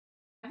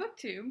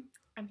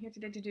I'm here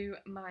today to do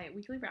my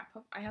weekly wrap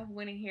up. I have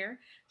Winnie here.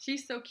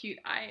 She's so cute.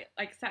 I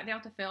sat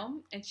down to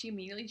film and she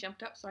immediately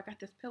jumped up, so I got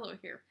this pillow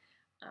here,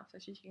 so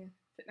she can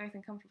sit nice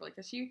and comfortably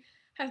because she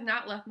has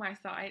not left my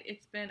side.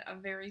 It's been a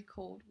very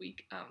cold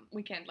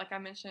weekend. Like I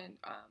mentioned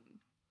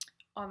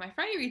on my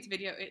Friday Reads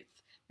video,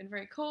 it's been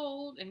very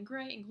cold and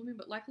gray and gloomy,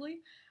 but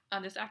luckily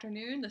this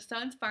afternoon the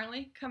sun's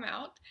finally come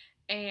out.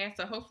 And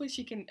so hopefully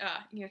she can,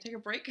 take a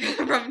break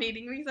from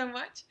needing me so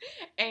much.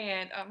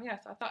 And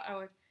so I thought I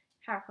would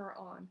have her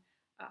on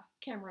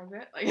camera a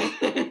bit,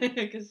 like,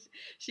 because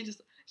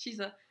she's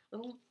a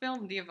little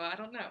film diva. I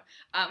don't know,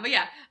 I'll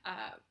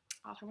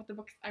talk about the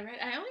books I read.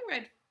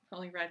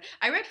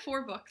 I read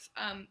 4 books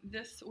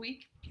this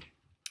week.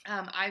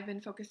 I've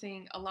been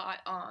focusing a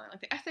lot on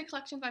like the essay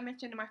collections I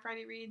mentioned in my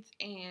Friday Reads,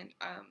 and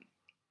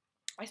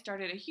I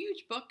started a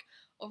huge book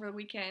over the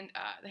weekend,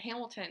 the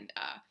Hamilton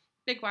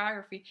big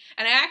biography.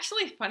 And I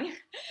actually, funny,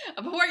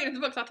 before I get into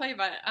the books, I'll tell you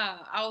about it.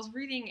 I was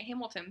reading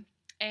Hamilton,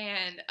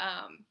 and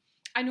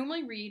I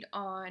normally read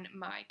on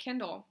my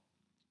Kindle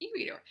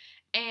e-reader.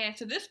 And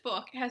so this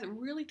book has a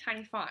really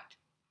tiny font,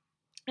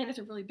 and it's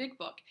a really big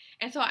book.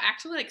 And so I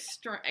actually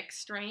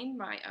strained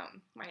my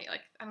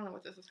I don't know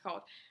what this is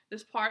called,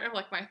 this part of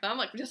like my thumb,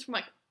 like just from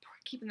like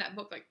keeping that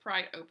book like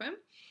pried open,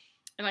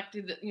 and like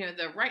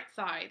the right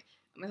side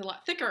is a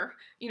lot thicker,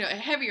 and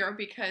heavier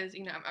because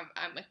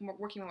I'm like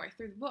working my way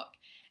through the book.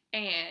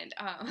 And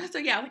so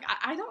yeah, like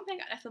I don't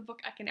think that's a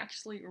book I can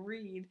actually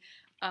read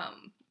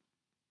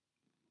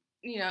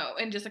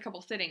in just a couple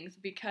sittings,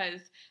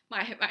 because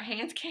my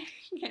hands can't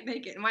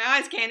take it, my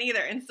eyes can't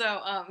either. And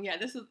so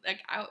this is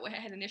like, I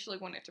had initially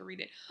wanted to read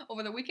it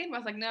over the weekend, but I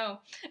was like, no.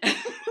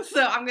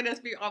 So I'll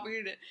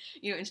read it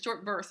in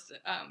short bursts.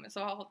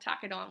 So I'll tack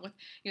it on with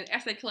the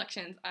essay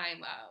collections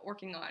I'm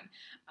working on.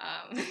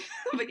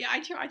 But yeah, I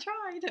tried,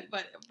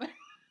 but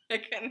I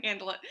couldn't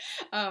handle it.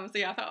 So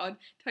yeah, I thought I'd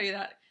tell you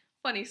that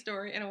funny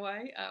story in a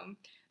way,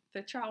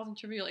 the trials and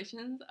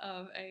tribulations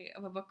of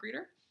a book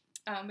reader.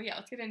 But yeah,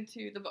 let's get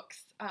into the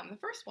books. The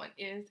first one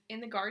is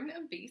In the Garden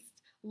of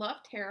Beasts, Love,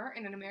 Terror,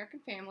 and an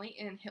American Family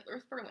in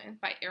Hitler's Berlin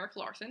by Erik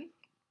Larson.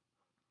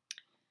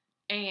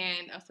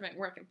 And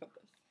where I can put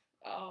this.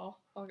 I'll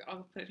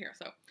put it here,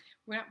 so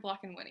we're not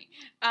blocking Winnie.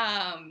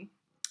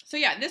 So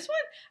yeah, this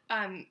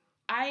one,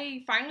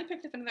 I finally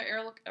picked up another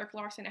Erik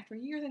Larson after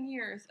years and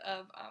years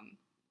of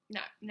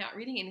not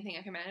reading anything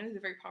of him. I know he's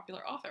a very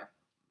popular author.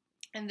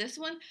 And this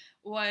one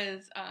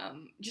was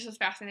just as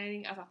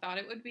fascinating as I thought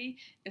it would be.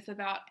 It's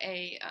about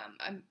a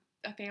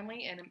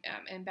family and an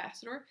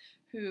ambassador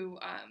who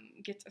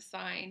gets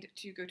assigned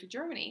to go to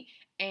Germany,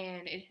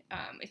 and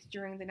it's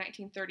during the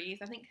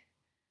 1930s. I think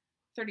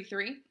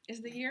 33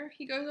 is the year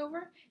he goes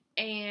over,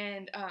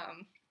 and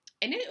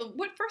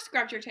what first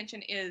grabs your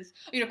attention is,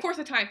 of course,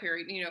 the time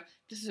period.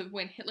 This is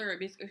when Hitler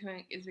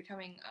is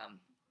becoming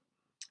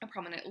a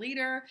prominent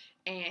leader,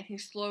 and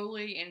he's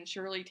slowly and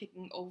surely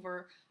taking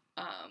over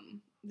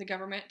the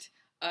government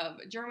of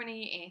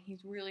Germany, and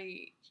he's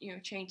really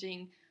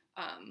changing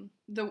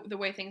the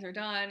way things are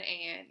done,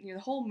 and the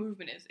whole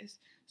movement is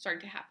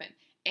starting to happen.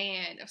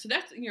 And so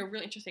that's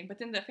really interesting. But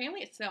then the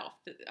family itself,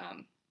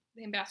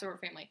 the ambassador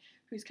family,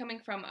 who's coming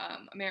from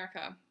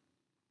America,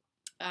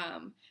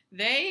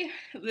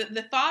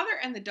 the father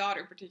and the daughter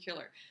in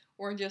particular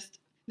were just,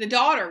 the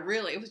daughter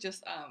really, it was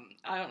just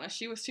I don't know,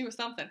 she was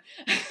something.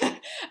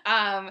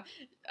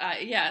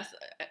 Yes,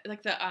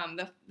 like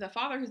the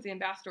father, who's the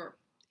ambassador,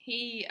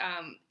 he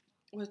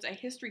was a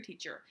history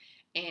teacher,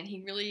 and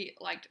he really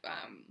liked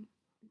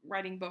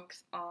writing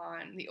books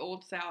on the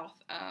Old South.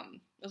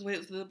 That's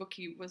what the book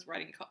he was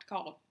writing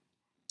called.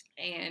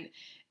 And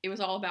it was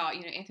all about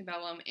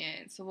antebellum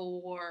and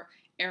Civil War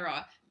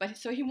era. But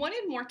so he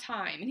wanted more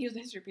time, and he was a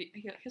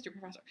history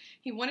professor.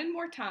 He wanted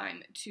more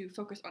time to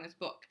focus on his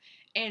book,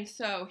 and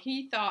so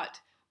he thought,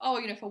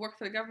 if I work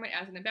for the government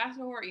as an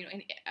ambassador,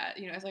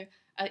 as an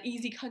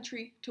easy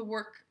country to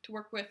work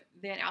with,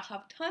 then I'll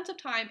have tons of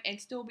time and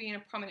still be in a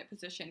prominent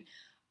position.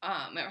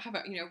 Have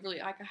a really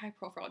like a high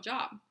profile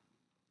job.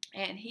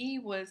 And he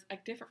was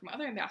like different from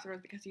other ambassadors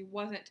because he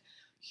wasn't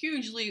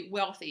hugely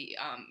wealthy.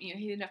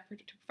 He didn't have to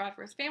provide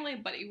for his family,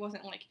 but he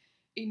wasn't like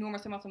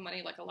enormous amounts of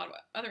money like a lot of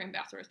other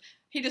ambassadors.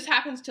 He just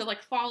happens to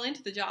like fall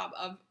into the job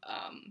of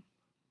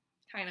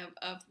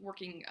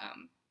working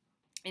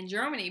in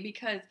Germany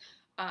because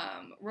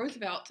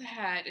Roosevelt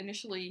had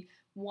initially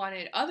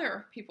wanted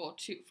other people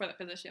for that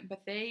position,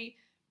 but they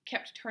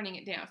kept turning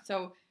it down.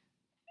 So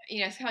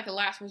it's kind of like a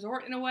last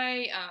resort in a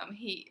way.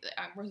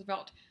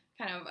 Roosevelt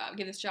kind of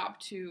gave this job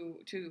to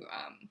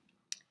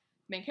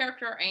main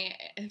character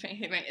and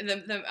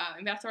the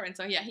ambassador, and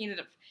so yeah, he ended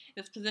up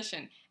in this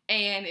position,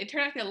 and it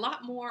turned out to be a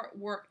lot more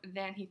work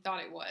than he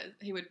thought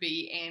he would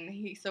be.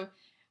 And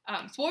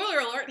spoiler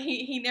alert,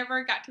 he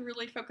never got to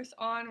really focus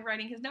on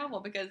writing his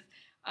novel because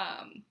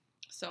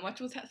so much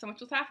was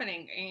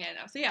happening. And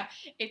so yeah,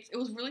 it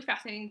was really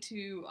fascinating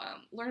to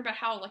learn about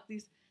how like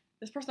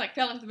this person like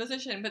fell into the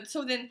position. But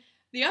so then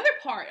the other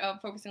part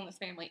of focusing on this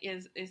family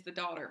is the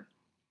daughter.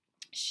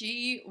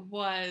 She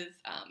was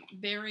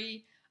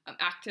very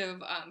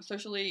active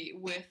socially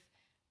with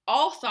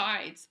all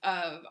sides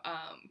of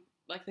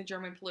like the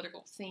German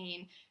political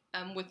scene,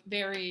 with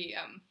very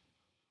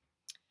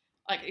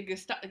like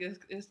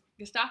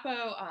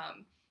Gestapo,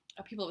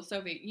 people of the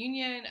Soviet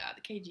Union,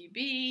 the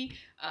KGB,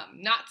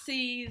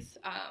 Nazis,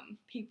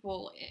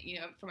 people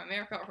from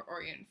America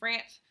or in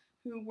France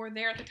who were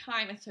there at the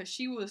time, and so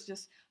she was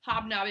just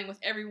hobnobbing with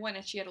everyone,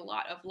 and she had a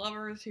lot of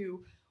lovers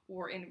who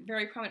were in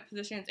very prominent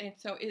positions, and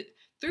so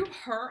through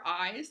her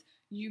eyes,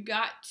 you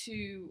got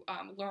to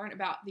learn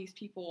about these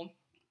people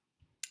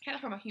kind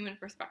of from a human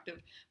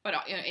perspective, but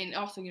and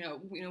also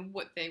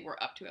what they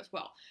were up to as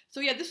well.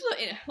 So yeah, this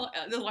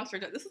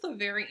is a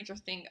very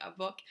interesting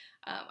book.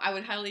 I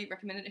would highly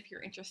recommend it if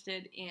you're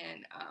interested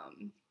in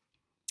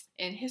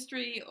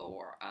history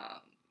or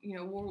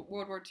World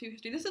War II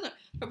history. This isn't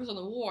focused on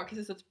the war because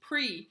this is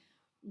pre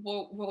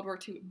World War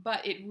II,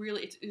 but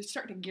it's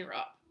starting to gear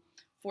up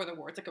for the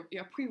war. It's like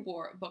a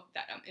pre-war book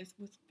that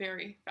was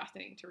very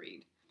fascinating to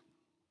read.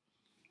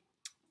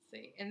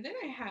 See. And then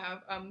I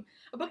have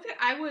a book that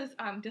I was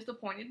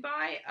disappointed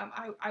by.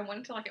 I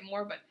wanted to like it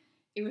more, but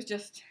it was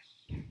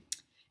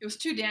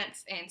too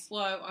dense and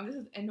slow. This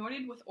is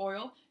Anointed with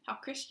Oil: How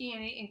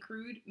Christianity and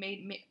Crude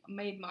Made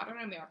Modern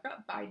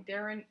America by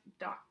Darren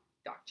Dachuk.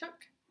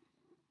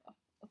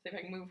 Let's see if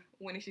I can move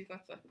Winnie. She's going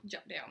to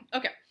jump down.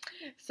 Okay,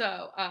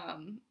 so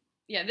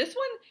yeah, this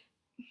one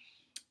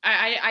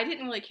I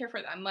didn't really care for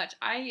it that much.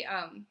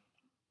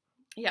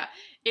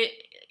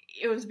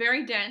 It was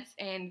very dense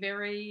and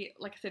very,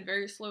 like I said,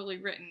 very slowly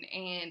written,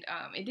 and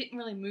it didn't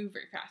really move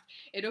very fast.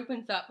 It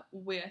opens up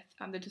with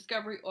the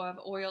discovery of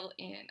oil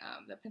in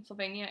the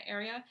Pennsylvania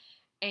area,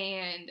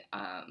 and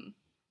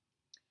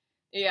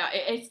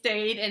it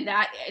stayed in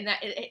that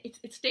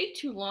it stayed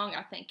too long,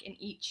 I think, in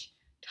each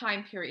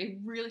time period. It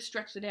really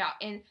stretched it out,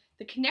 and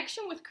the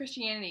connection with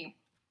Christianity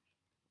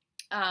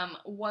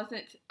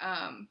wasn't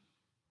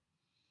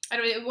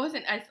it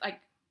wasn't as like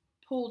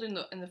pulled in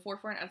the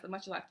forefront as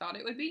much as I thought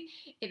it would be.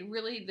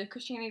 The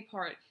Christianity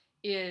part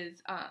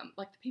is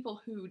like the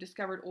people who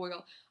discovered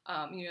oil,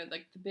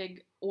 like the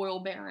big oil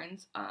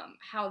barons,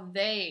 how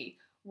they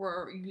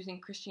were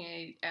using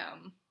Christianity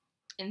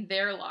in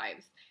their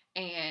lives,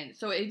 and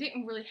so it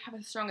didn't really have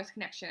the strongest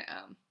connection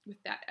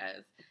with that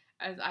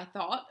as I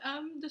thought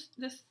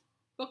this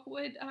book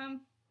would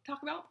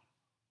talk about.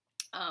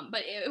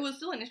 But it was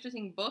still an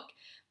interesting book,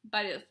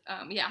 but it's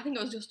I think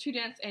it was just too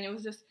dense, and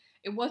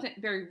it wasn't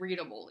very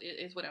readable,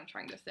 is what I'm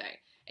trying to say.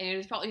 And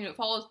it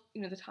follows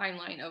the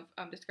timeline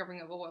of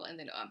discovering of oil, and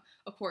then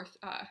of course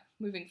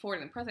moving forward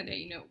in the present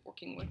day,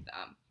 working with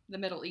the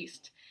Middle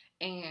East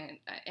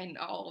and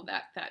all of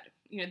that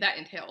that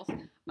entails.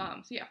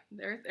 So yeah,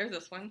 there's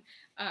this one,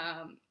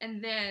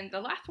 and then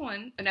the last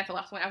one, and not the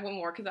last one. I have one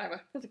more because I have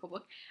a physical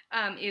book.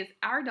 Is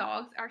Our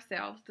Dogs,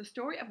 Ourselves: The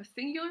Story of a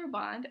Singular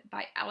Bond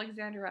by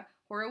Alexandra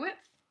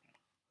Horowitz,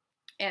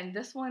 and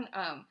this one.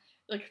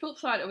 Like flip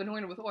side of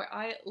Anointed with Oil,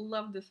 I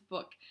love this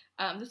book.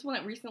 This one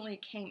that recently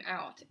came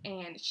out,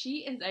 and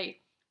she is a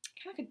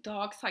kind of like a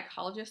dog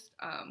psychologist.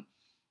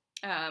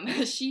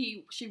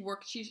 She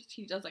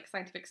does like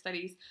scientific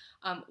studies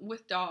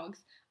with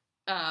dogs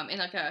in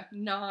like a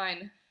I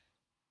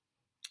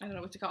don't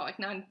know what to call it, like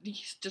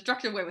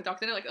non-destructive way with dogs.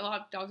 I know like a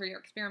lot of dogs are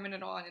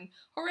experimented on in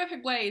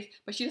horrific ways,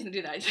 but she doesn't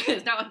do that.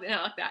 It's not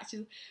like that.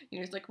 She's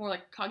it's like more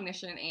like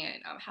cognition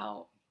and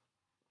how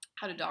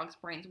do dogs'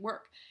 brains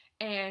work.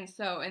 And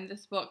so in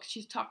this book,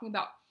 she's talking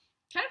about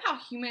kind of how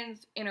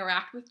humans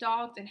interact with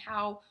dogs and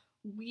how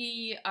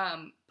we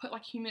put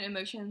like human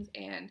emotions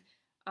into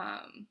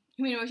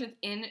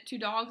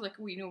dogs. Like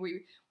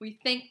we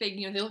think they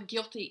they look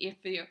guilty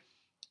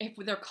if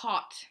they're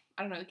caught,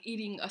 I don't know, like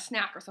eating a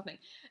snack or something,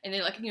 and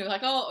they like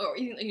or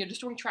eating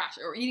destroying trash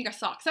or eating a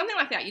sock, something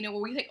like that. Where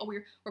we think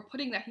we're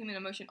putting that human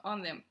emotion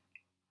on them,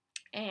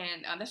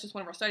 and that's just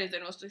one of our studies,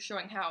 and it was just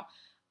showing how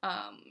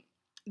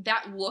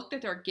that look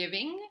that they're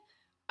giving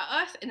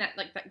us in that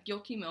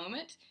guilty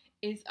moment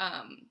is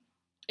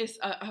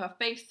a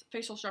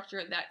facial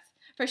structure, that's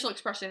facial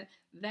expression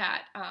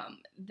that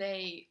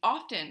they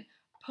often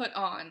put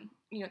on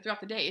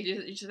throughout the day.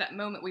 It's just that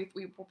moment we're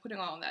putting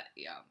on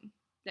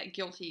that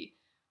guilty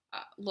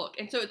look.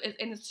 And so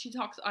and she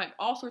talks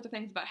all sorts of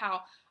things about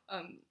how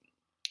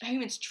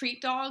humans treat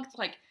dogs,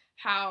 like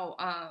how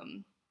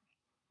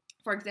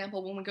for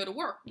example, when we go to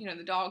work,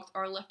 the dogs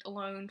are left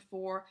alone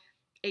for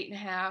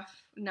 8.5,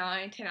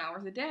 9, 10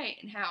 hours a day,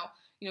 and how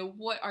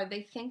what are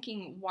they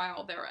thinking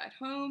while they're at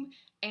home,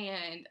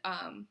 and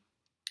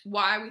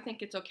why we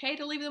think it's okay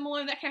to leave them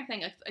alone, that kind of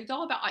thing. It's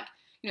all about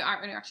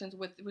our interactions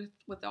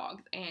with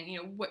dogs,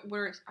 and what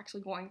we're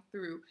actually going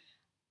through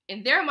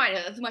in their mind,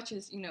 as much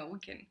as we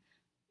can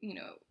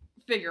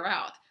figure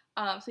out.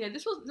 So yeah,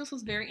 this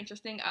was very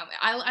interesting.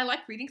 I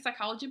like reading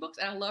psychology books,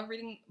 and I love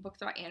reading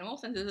books about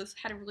animals, and this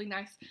had a really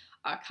nice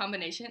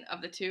combination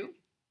of the two.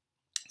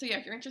 So yeah,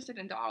 if you're interested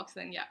in dogs,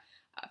 then yeah,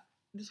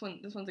 this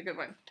one's a good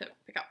one to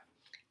pick up.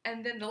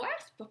 And then the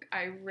last book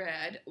I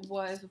read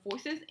was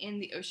Voices in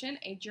the Ocean: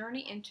 A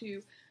Journey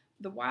into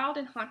the Wild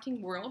and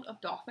Haunting World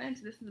of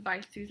Dolphins. This is by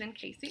Susan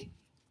Casey.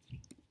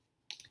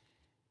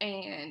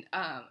 And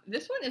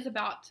this one is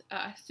about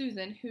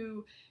Susan,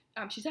 who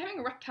she's having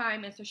a rough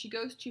time, and so she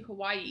goes to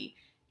Hawaii,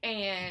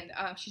 and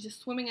she's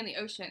just swimming in the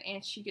ocean,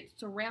 and she gets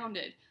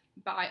surrounded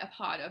by a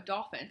pod of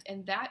dolphins,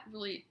 and that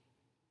really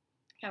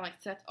kind of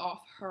like sets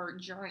off her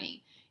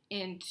journey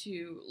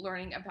into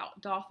learning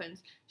about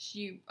dolphins.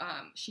 She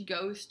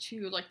goes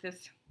to like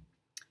this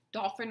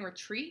dolphin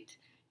retreat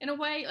in a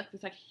way, like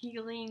this like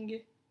healing,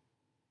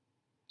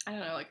 I don't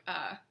know, like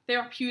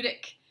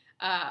therapeutic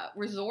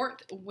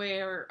resort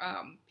where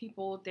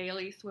people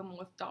daily swim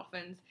with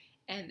dolphins,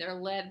 and they're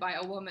led by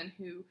a woman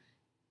who,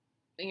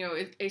 you know,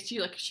 is she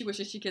like she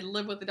wishes she could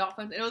live with the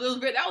dolphins. And that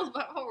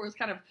was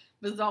kind of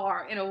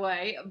bizarre in a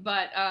way,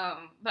 but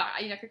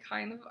you know, I could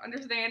kind of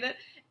understand it.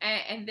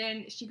 And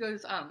then she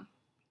goes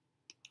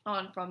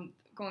on from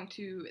going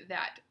to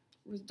that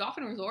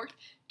dolphin resort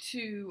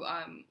to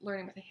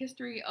learning about the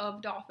history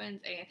of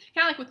dolphins, and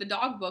kind of like with the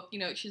dog book, you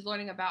know, she's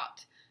learning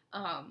about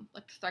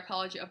like the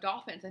psychology of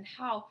dolphins and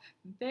how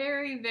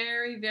very,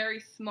 very, very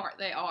smart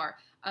they are.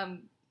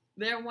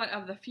 They're one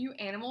of the few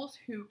animals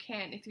who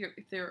can,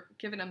 if they're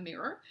given a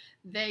mirror,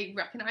 they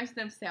recognize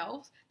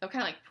themselves. They'll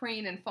kind of like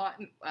preen and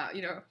fawn,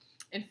 you know,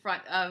 in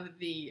front of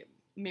the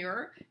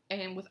mirror.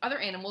 And with other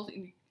animals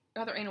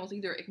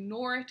either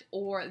ignore it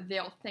or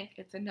they'll think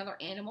it's another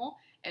animal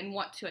and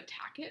want to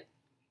attack it.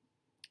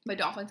 But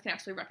dolphins can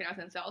actually recognize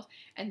themselves,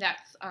 and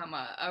that's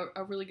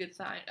a really good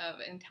sign of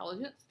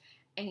intelligence.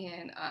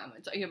 And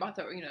it's about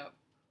the, you know,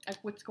 like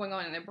what's going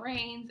on in their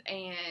brains,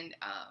 and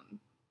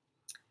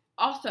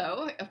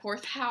also, of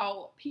course,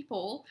 how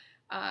people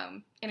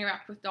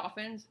interact with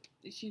dolphins.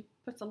 She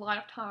puts a lot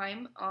of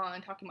time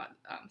on talking about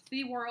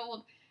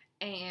SeaWorld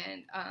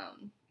and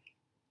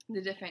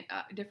the different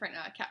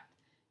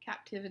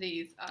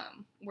captivities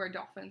where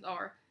dolphins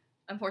are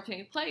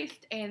unfortunately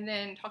placed, and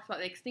then talks about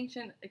the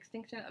extinction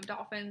of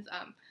dolphins,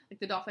 like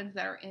the dolphins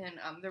that are in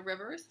the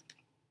rivers,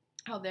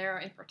 how they're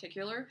in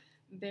particular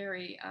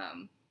very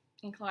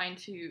inclined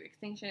to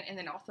extinction, and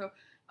then also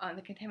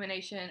the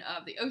contamination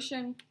of the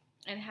ocean,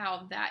 and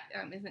how that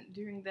isn't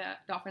doing the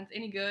dolphins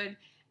any good,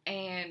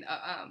 and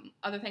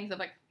other things of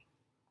like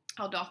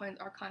how dolphins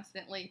are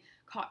constantly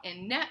caught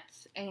in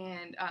nets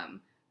and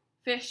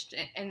fished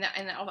and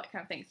all that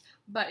kind of things.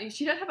 But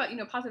she does have a, you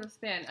know, positive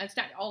spin. It's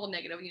not all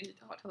negative. You need to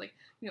talk to like,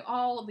 you know,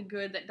 all the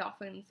good that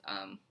dolphins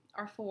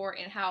are for,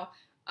 and how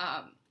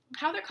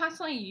they're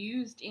constantly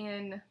used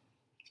in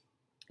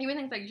even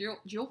things like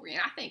jewelry.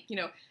 And I think, you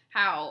know,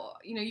 how,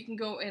 you know, you can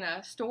go in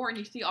a store and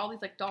you see all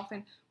these like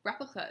dolphin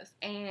replicas,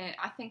 and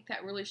I think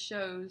that really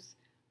shows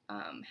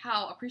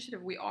how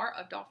appreciative we are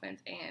of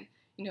dolphins, and,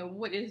 you know,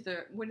 what is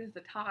the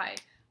tie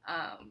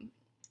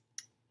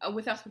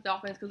with us with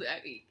dolphins, because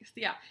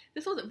yeah,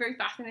 this was very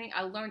fascinating.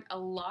 I learned a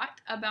lot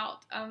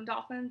about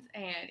dolphins,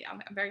 and yeah,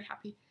 I'm very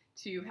happy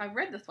to have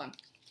read this one.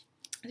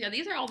 So yeah,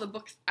 these are all the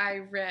books I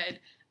read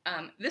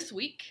this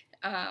week.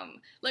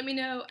 Let me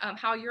know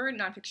how your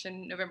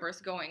nonfiction November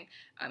is going,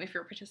 if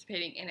you're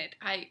participating in it.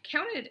 I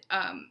counted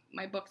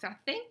my books. I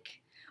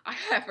think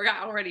I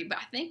forgot already, but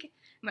I think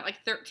I'm at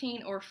like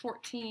 13 or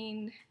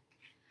 14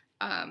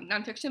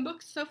 nonfiction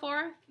books so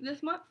far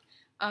this month.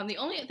 The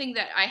only thing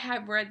that I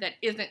have read that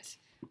isn't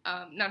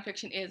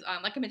nonfiction is,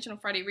 like I mentioned on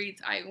Friday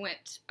Reads, I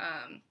went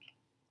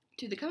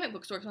to the comic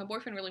book store because my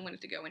boyfriend really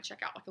wanted to go and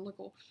check out like a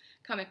local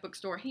comic book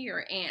store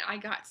here, and I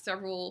got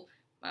several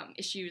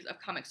issues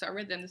of comics, so I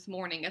read them this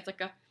morning as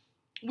like a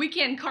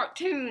weekend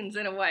cartoons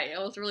in a way. It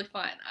was really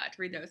fun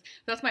to read those.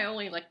 So that's my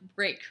only like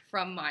break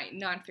from my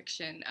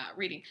nonfiction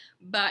reading.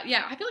 But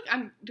yeah, I feel like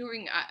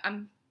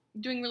I'm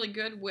doing really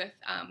good with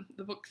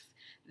the books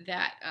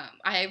that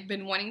I've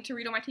been wanting to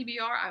read on my TBR.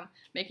 I'm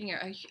making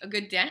a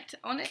good dent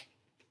on it.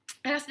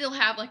 And I still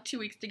have like 2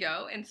 weeks to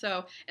go, and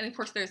of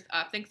course there's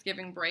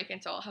Thanksgiving break,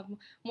 and so I'll have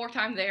more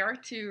time there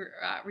to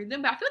read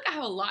them. But I feel like I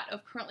have a lot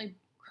of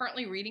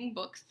currently reading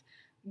books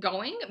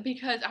going,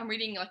 because I'm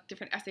reading like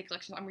different essay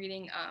collections. I'm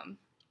reading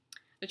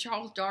the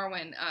Charles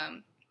Darwin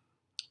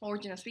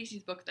Origin of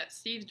Species book that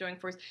Steve's doing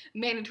for his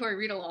mandatory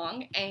read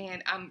along,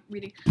 and I'm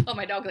reading. Oh,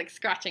 my dog's like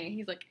scratching, and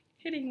he's like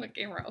hitting the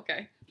camera.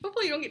 Okay,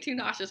 hopefully you don't get too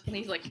nauseous when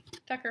he's like,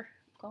 Tucker,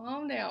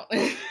 calm down.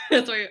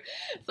 so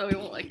we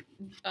won't like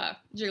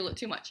jiggle it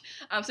too much.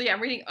 So yeah,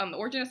 I'm reading the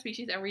Origin of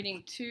Species. I'm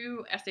reading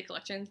 2 essay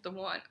collections, the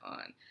one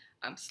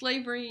on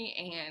slavery,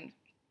 and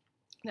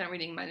then I'm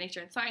reading my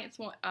Nature and Science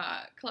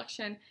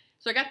collection.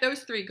 So I got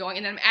those 3 going,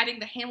 and then I'm adding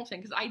the Hamilton,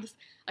 because I just,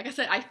 like I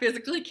said, I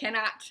physically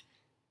cannot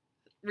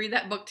read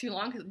that book too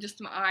long, because just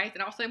my eyes,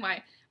 and also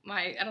my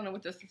I don't know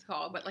what this is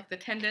called, but like the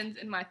tendons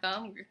in my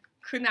thumb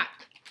could not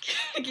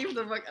keep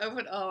the book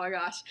open. Oh my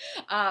gosh.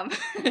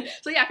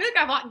 So yeah, I feel like I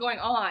have a lot going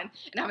on,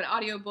 and I have an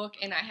audio book,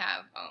 and I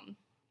have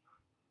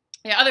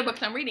other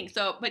books I'm reading.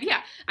 So, but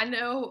yeah, I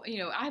know, you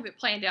know, I have it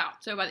planned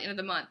out. So by the end of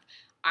the month,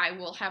 I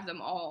will have them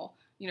all,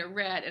 you know,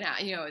 read, and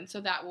and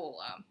so that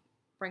will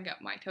bring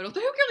up my total. So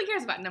who really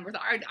cares about numbers?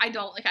 I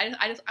don't. Like,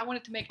 I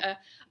wanted to make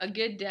a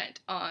good dent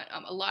on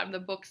a lot of the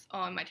books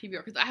on my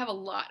TBR, because I have a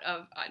lot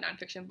of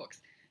nonfiction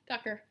books.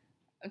 Tucker,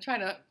 I'm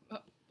trying to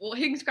Well,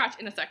 he can scratch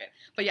in a second.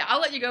 But yeah, I'll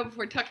let you go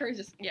before Tucker is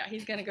just, yeah,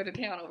 he's going to go to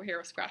town over here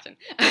with scratching.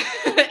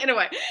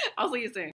 Anyway, I'll see you soon.